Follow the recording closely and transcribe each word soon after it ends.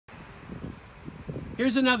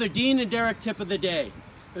Here's another Dean and Derek tip of the day.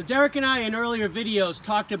 Now, Derek and I in earlier videos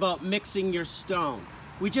talked about mixing your stone.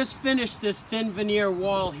 We just finished this thin veneer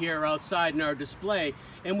wall here outside in our display,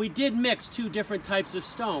 and we did mix two different types of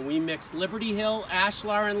stone. We mixed Liberty Hill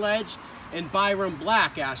Ashlar and Ledge and Byram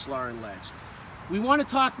Black Ashlar and Ledge. We want to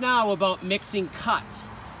talk now about mixing cuts.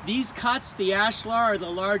 These cuts, the Ashlar, are the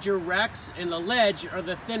larger wrecks, and the Ledge are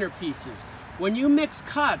the thinner pieces. When you mix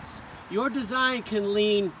cuts, your design can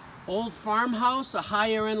lean old farmhouse, a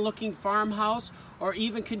higher end looking farmhouse, or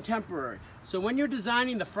even contemporary. So when you're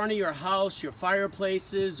designing the front of your house, your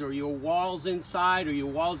fireplaces, or your walls inside, or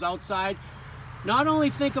your walls outside, not only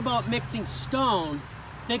think about mixing stone,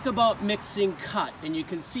 think about mixing cut. And you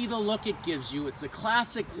can see the look it gives you. It's a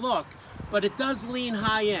classic look, but it does lean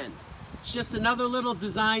high end. It's just another little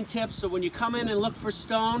design tip, so when you come in and look for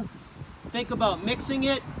stone, think about mixing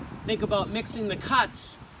it, think about mixing the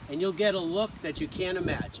cuts, and you'll get a look that you can't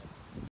imagine.